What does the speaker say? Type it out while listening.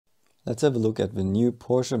Let's have a look at the new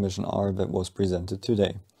Porsche Mission R that was presented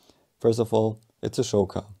today. First of all, it's a show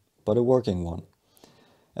car, but a working one.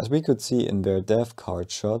 As we could see in their dev card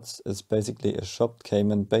shots, it's basically a chopped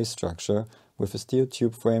Cayman base structure with a steel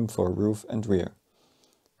tube frame for roof and rear.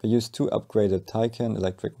 They use two upgraded Taycan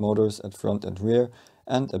electric motors at front and rear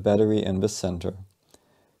and a battery in the center.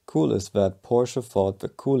 Cool is that Porsche thought the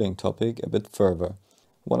cooling topic a bit further.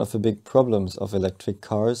 One of the big problems of electric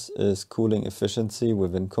cars is cooling efficiency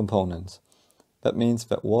within components. That means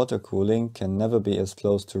that water cooling can never be as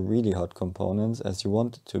close to really hot components as you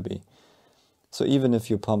want it to be. So even if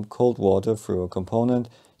you pump cold water through a component,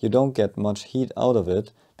 you don't get much heat out of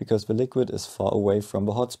it because the liquid is far away from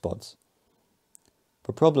the hot spots.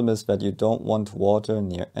 The problem is that you don't want water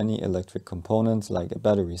near any electric components like a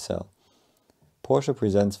battery cell. Porsche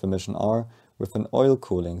presents the Mission R with an oil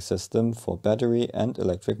cooling system for battery and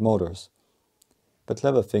electric motors. The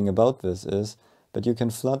clever thing about this is that you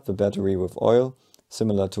can flood the battery with oil,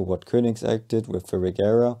 similar to what Koenigsegg did with the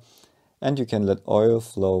Regera, and you can let oil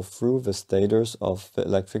flow through the stators of the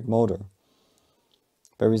electric motor.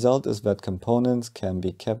 The result is that components can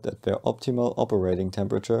be kept at their optimal operating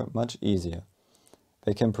temperature much easier.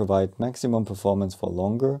 They can provide maximum performance for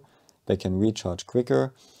longer, they can recharge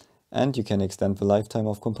quicker, and you can extend the lifetime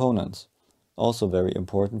of components. Also very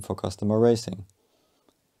important for customer racing.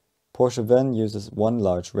 Porsche then uses one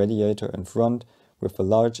large radiator in front with a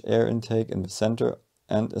large air intake in the center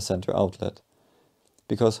and a center outlet.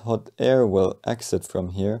 Because hot air will exit from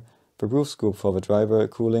here, the roof scoop for the driver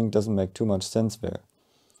cooling doesn't make too much sense there.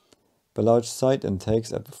 The large side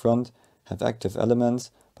intakes at the front have active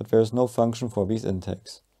elements, but there is no function for these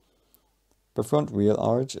intakes. The front wheel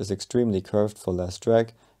arch is extremely curved for less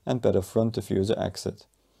drag and better front diffuser exit.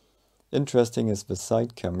 Interesting is the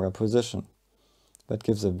side camera position. That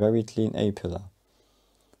gives a very clean A-pillar.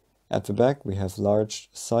 At the back we have large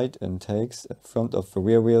side intakes in front of the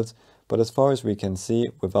rear wheels, but as far as we can see,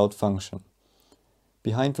 without function.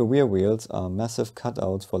 Behind the rear wheels are massive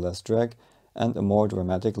cutouts for less drag and a more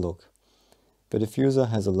dramatic look. The diffuser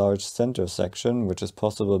has a large center section, which is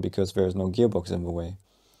possible because there is no gearbox in the way.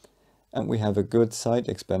 And we have a good side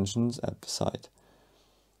expansions at the side.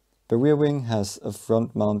 The rear wing has a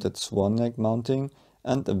front-mounted swan neck mounting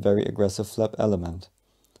and a very aggressive flap element.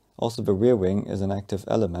 Also the rear wing is an active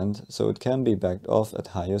element, so it can be backed off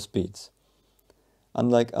at higher speeds.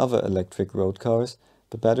 Unlike other electric road cars,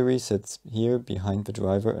 the battery sits here behind the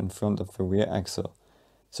driver in front of the rear axle.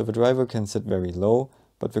 So the driver can sit very low,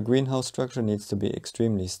 but the greenhouse structure needs to be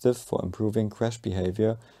extremely stiff for improving crash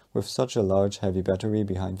behavior with such a large heavy battery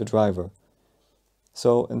behind the driver.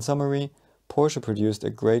 So, in summary, Porsche produced a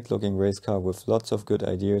great looking race car with lots of good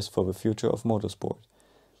ideas for the future of motorsport.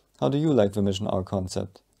 How do you like the Mission R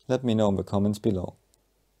concept? Let me know in the comments below.